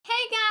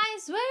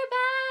guys,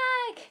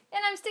 we're back!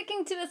 And I'm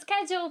sticking to the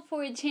schedule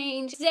for a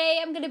change. Today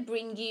I'm gonna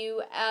bring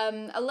you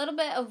a little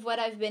bit of what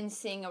I've been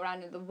seeing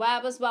around in the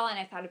web as well, and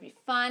I thought it'd be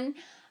fun.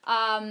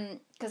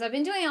 Because I've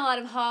been doing a lot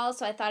of hauls,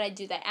 so I thought I'd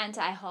do the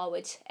anti-haul,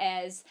 which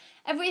is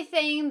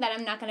everything that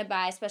I'm not gonna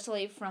buy,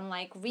 especially from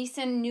like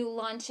recent new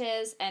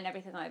launches and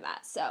everything like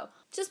that. So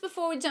just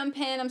before we jump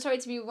in, I'm sorry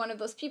to be one of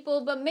those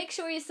people, but make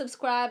sure you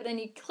subscribe and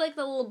you click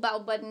the little bell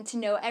button to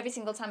know every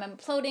single time I'm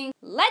uploading.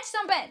 Let's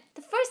jump in!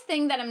 The first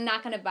thing that I'm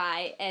not gonna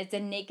buy is the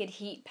Naked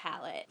Heat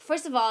palette.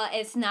 First of all,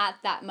 it's not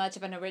that much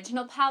of an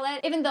original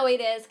palette, even though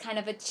it is kind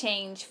of a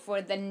change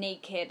for the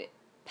Naked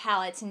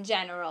palettes in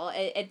general.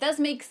 It does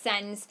make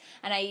sense,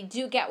 and I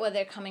do get where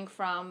they're coming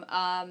from,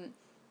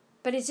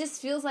 but it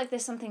just feels like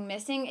there's something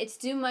missing. It's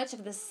too much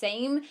of the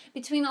same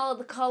between all of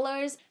the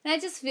colors, and I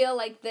just feel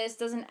like this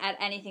doesn't add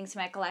anything to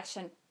my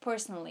collection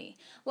personally.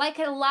 Like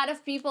a lot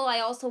of people, I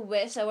also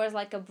wish there was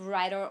like a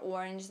brighter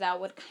orange that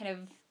would kind of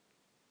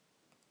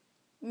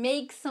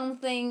make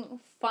something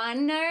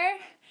funner.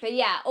 But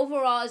yeah,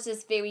 overall it's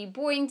just very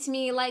boring to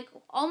me. Like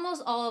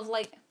almost all of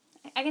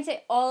I can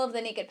say all of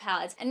the Naked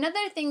palettes.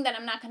 Another thing that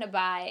I'm not going to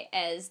buy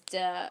is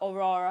the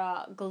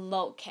AURORA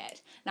Glow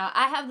Kit. Now,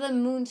 I have the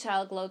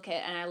Moonchild Glow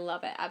Kit, and I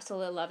love it.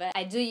 Absolutely love it.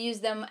 I do use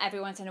them every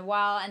once in a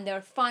while, and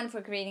they're fun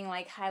for creating,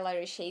 like,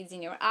 highlighter shades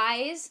in your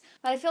eyes.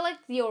 But I feel like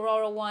the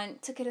AURORA one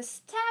took it a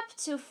step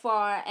too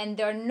far, and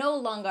they're no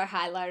longer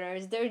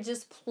highlighters. They're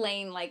just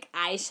plain, like,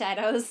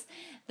 eyeshadows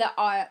that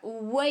are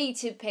way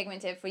too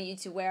pigmented for you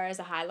to wear as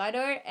a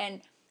highlighter,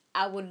 and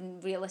I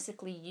wouldn't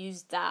realistically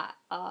use that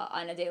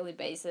on a daily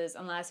basis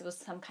unless it was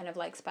some kind of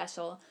like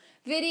special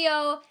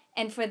video,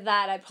 and for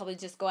that I'd probably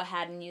just go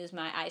ahead and use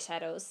my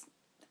eyeshadows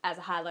as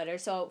a highlighter.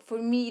 So for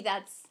me,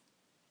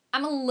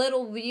 I'm a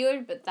little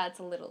weird, but that's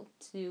a little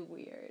too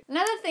weird.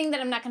 Another thing that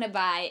I'm not gonna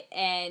buy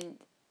and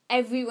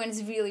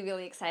everyone's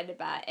really excited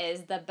about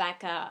is the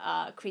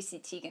Becca Chrissy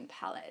Teigen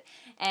palette.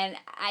 And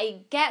I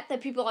get that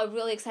people are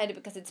really excited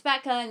because it's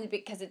Becca and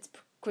because it's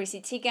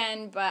Chrissy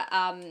Teigen, but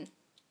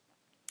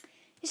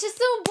it's just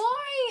so boring.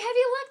 Have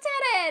you looked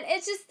at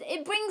it?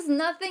 It brings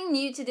nothing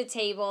new to the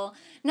table.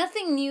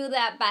 Nothing new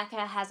that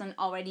Becca hasn't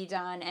already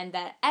done and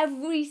that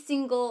every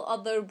single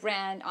other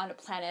brand on the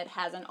planet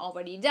hasn't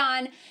already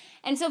done.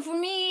 And so for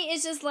me,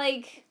 it's just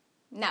like,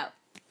 no.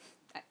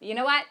 You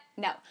know what?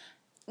 No.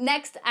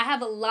 Next, I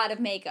have a lot of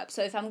makeup.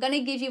 So if I'm going to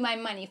give you my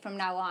money from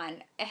now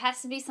on, it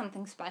has to be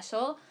something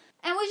special.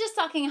 And we're just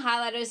talking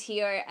highlighters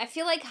here. I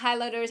feel like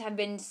highlighters have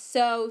been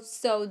so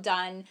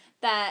done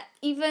that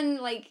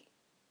even like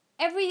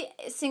every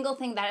single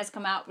thing that has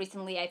come out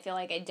recently, I feel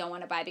like I don't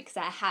want to buy because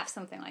I have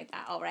something like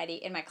that already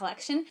in my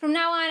collection. From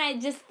now on, I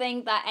just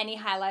think that any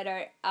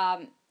highlighter,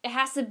 it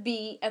has to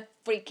be a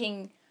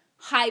freaking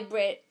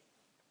hybrid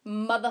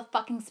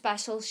motherfucking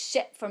special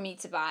shit for me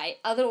to buy.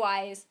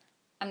 Otherwise,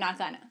 I'm not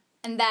gonna.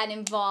 And that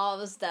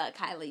involves the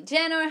Kylie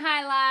Jenner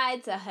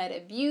highlights, the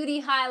Huda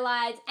Beauty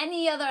highlights,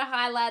 any other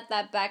highlight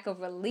that Becca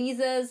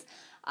releases.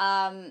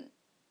 I'm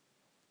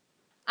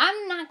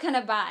not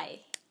gonna buy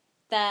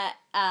the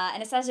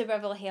Anastasia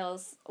Beverly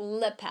Hills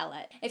lip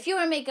palette. If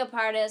you're a makeup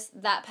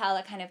artist, that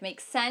palette kind of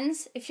makes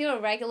sense. If you're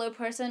a regular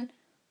person,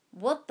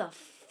 what the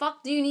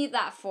fuck do you need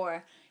that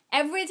for?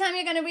 Every time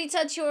you're gonna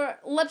retouch your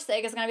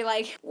lipstick, it's gonna be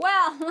like,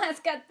 well,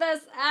 let's get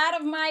this out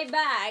of my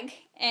bag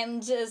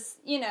and just,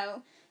 you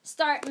know,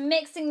 start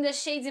mixing the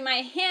shades in my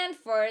hand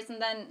first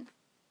and then...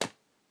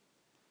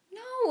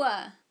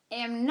 No!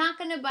 I'm not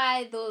gonna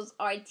buy those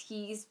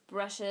Artis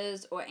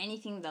brushes or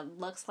anything that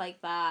looks like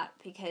that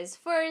because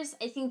first,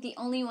 I think the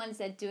only ones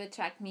that do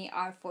attract me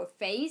are for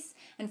face,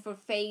 and for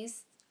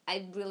face,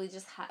 I'd really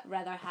just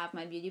rather have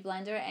my beauty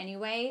blender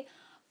anyway.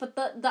 But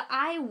the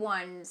eye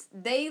ones,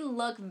 they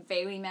look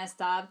very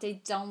messed up.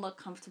 They don't look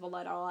comfortable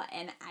at all,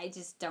 and I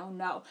just don't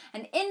know.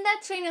 And in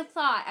that train of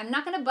thought, I'm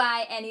not gonna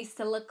buy any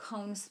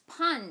silicone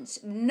sponge.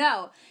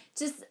 No,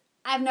 just...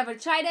 I've never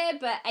tried it,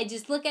 but I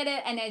just look at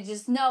it and I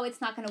just know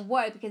it's not going to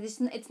work because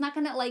it's not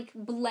going to like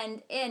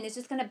blend in. It's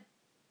just going to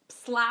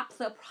slap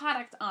the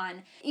product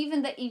on.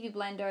 Even the Eevee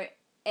blender,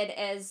 it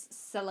is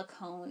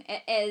silicone.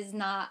 It is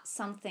not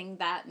something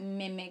that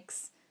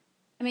mimics...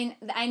 I mean,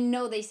 I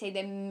know they say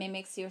that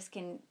mimics your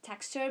skin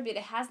texture, but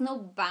it has no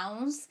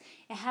bounce.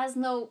 It has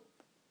no...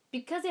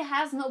 Because it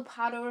has no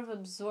power of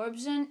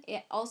absorption,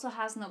 it also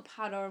has no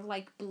power of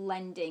like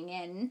blending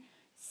in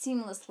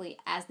seamlessly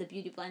as the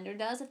beauty blender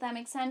does, if that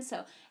makes sense.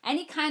 So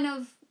any kind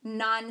of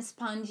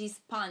non-spongy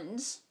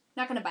sponge,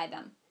 not gonna buy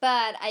them.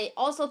 But I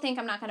also think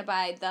I'm not gonna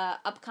buy the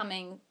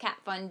upcoming Kat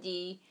Von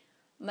D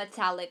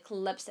metallic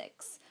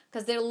lipsticks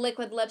because they're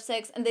liquid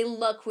lipsticks and they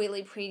look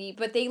really pretty,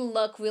 but they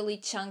look really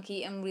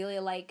chunky and really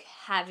like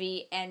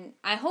heavy, and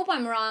I hope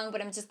I'm wrong,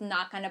 but I'm just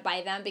not gonna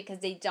buy them because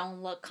they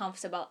don't look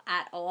comfortable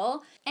at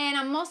all. And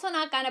I'm also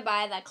not gonna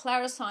buy that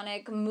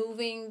Clarisonic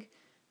moving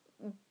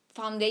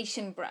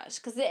foundation brush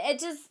because it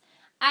just...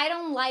 I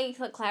don't like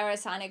the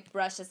Clarisonic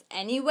brushes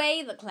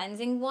anyway, the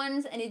cleansing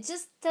ones, and it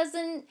just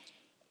doesn't...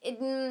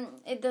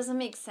 it doesn't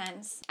make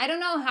sense. I don't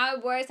know how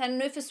it works. I don't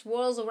know if it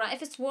swirls around.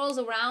 If it swirls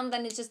around,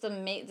 then it just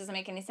doesn't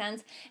make any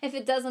sense. If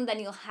it doesn't, then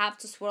you'll have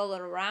to swirl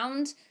it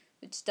around,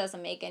 which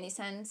doesn't make any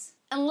sense.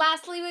 And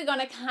lastly, we're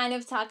gonna kind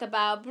of talk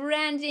about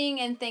branding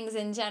and things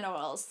in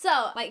general.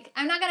 So, like,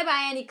 I'm not gonna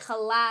buy any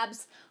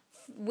collabs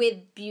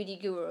with beauty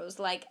gurus.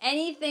 Like,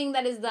 anything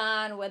that is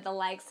done with the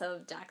likes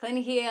of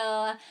Jaclyn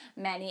Hill,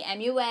 Manny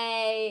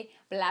MUA,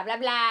 blah, blah,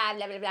 blah,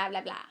 blah, blah, blah,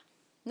 blah, blah.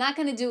 Not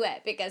gonna do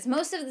it, because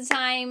most of the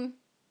time,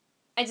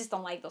 I just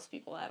don't like those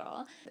people at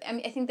all. I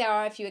mean, I think there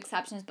are a few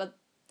exceptions, but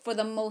for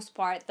the most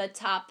part, the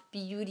top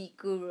beauty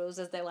gurus,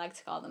 as they like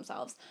to call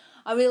themselves,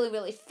 are really,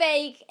 really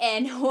fake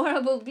and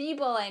horrible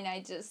people, and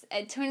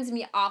it turns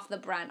me off the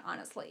brand,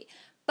 honestly.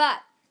 But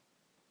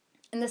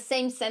in the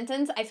same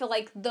sentence, I feel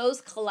like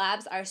those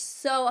collabs are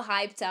so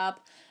hyped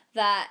up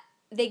that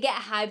they get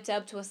hyped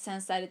up to a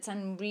sense that it's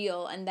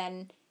unreal, and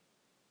then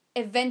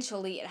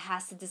eventually it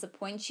has to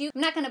disappoint you. I'm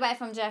not going to buy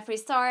from Jeffree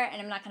Star,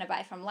 and I'm not going to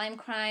buy from Lime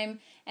Crime,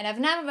 and I've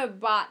never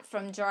bought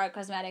from AURORA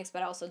Cosmetics,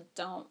 but I also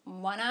don't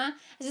wanna.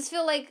 I just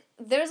feel like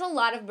there's a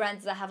lot of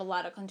brands that have a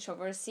lot of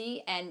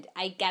controversy, and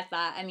I get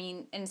that. I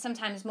mean, and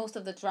sometimes most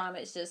of the drama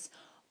is just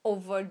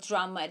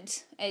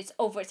over-dramaed. It's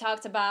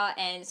over-talked about,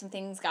 and some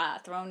things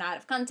got thrown out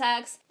of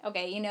context.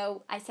 Okay, you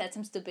know, I said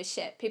some stupid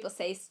shit. People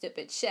say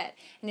stupid shit,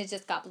 and it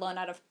just got blown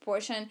out of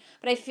proportion.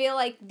 But I feel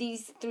like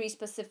these 3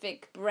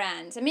 specific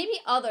brands, and maybe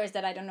others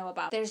that I don't know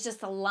about, there's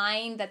just a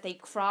line that they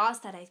cross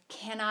that I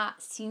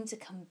cannot seem to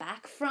come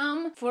back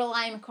from. For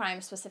Lime Crime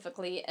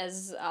specifically,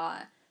 is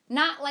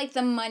not like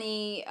the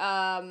money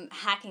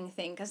hacking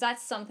thing, because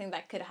that's something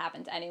that could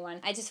happen to anyone.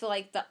 I just feel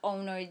like the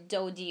owner,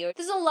 Dodie,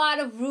 there's a lot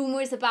of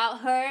rumors about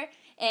her,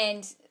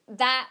 and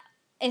that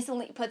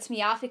instantly puts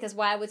me off, because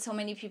why would so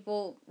many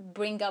people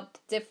bring up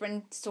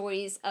different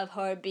stories of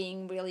her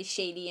being really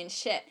shady and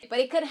shit? But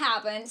it could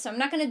happen, so I'm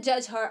not going to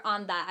judge her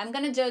on that. I'm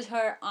going to judge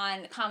her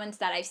on comments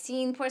that I've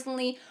seen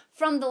personally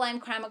from the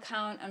Lime Crime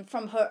account and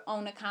from her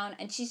own account,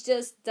 and she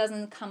just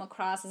doesn't come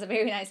across as a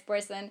very nice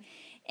person.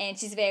 And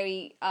she's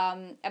very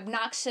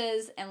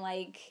obnoxious and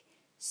like,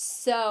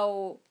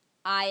 so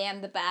I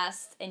am the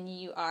best and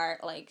you are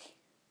like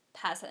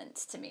peasant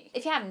to me.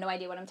 If you have no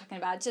idea what I'm talking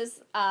about,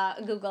 just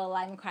Google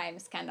Lime Crime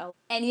scandal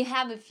and you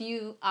have a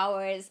few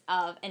hours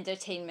of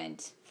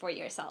entertainment for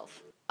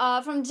yourself.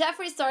 From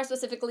Jeffree Star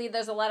specifically,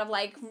 there's a lot of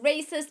like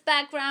racist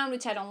background,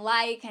 which I don't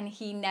like, and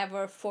he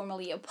never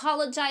formally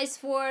apologized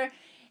for.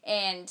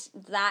 And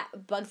that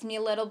bugs me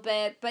a little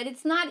bit, but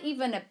it's not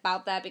even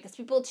about that, because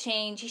people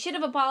change. He should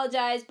have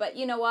apologized, but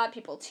you know what?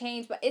 People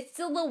change, but it's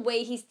still the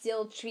way he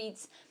still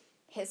treats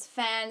his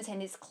fans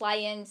and his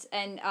clients,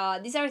 and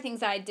these are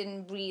things that I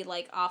didn't read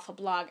like off a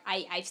blog.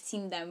 I've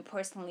seen them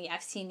personally.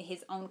 I've seen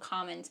his own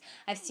comments.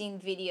 I've seen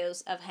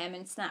videos of him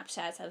and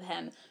Snapchats of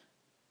him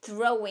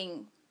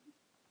throwing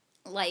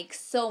like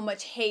so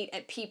much hate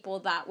at people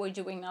that were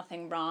doing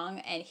nothing wrong,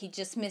 and he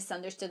just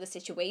misunderstood the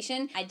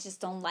situation. I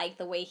just don't like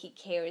the way he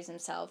carries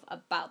himself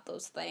about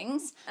those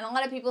things. And a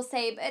lot of people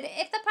say, but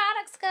if the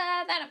product's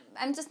good, then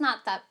I'm just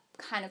not that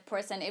kind of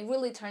person. It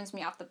really turns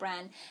me off the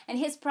brand, and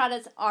his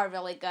products are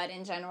really good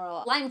in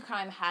general. Lime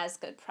Crime has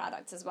good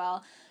products as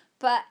well,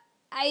 but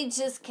I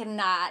just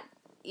cannot,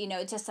 you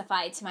know,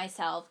 justify to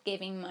myself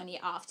giving money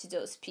off to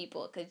those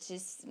people, because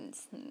just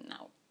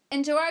no.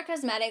 And AURORA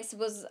Cosmetics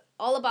was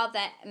all about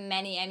that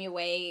Manny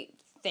MUA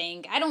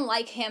thing. I don't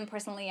like him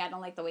personally. I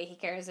don't like the way he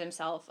carries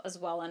himself as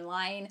well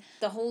online.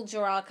 The whole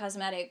AURORA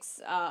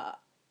Cosmetics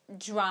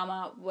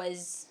drama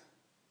was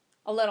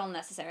a little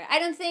unnecessary. I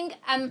don't think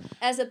I'm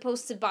as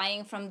opposed to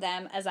buying from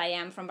them as I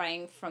am from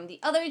buying from the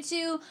other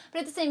 2,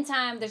 but at the same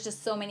time, there's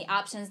just so many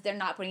options. They're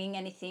not bringing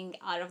anything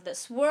out of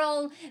this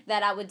world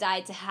that I would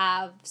die to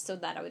have, so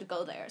that I would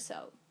go there,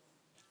 so.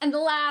 And the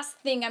last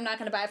thing I'm not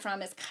going to buy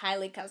from is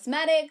KYLIE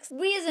Cosmetics.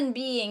 Reason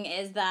being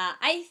is that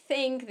I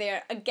think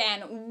they're,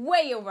 again,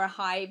 way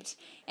overhyped.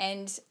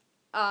 And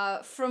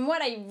from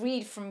what I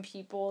read from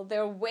people,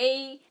 they're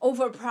way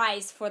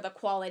overpriced for the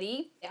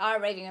quality. They are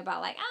raving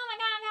about like, oh my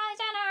god, Kylie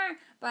Jenner!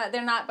 But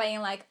they're not buying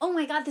like, oh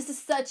my god, this is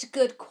such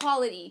good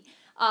quality.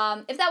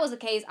 If that was the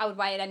case, I would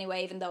buy it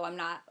anyway, even though I'm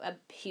not a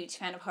huge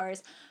fan of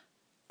hers.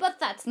 But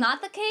that's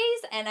not the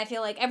case, and I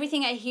feel like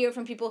everything I hear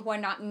from people who are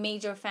not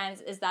major fans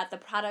is that the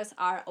products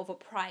are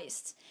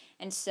overpriced.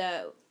 And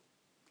so,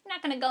 I'm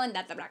not going to go in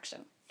that direction.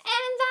 And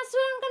that's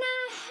where I'm going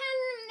to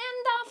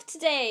end off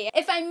today.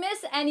 If I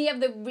miss any of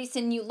the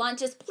recent new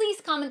launches,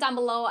 please comment down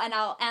below and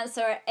I'll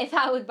answer if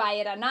I would buy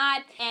it or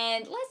not.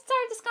 And let's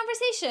start this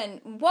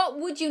conversation. What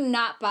would you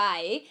not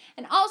buy?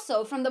 And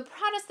also, from the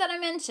products that I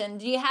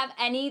mentioned, do you have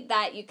any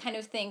that you kind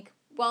of think,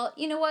 well,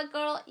 you know what,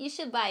 girl, you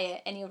should buy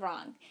it, and you're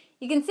wrong?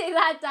 You can say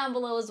that down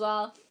below as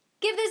well.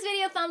 Give this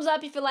video a thumbs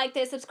up if you liked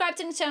it, subscribe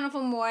to the channel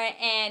for more,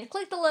 and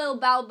click the little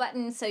bell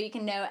button so you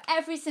can know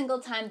every single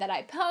time that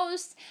I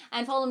post.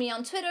 And follow me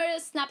on Twitter,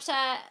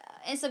 Snapchat,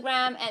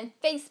 Instagram, and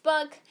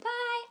Facebook.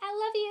 Bye! I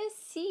love you.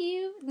 See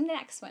you in the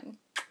next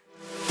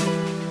one.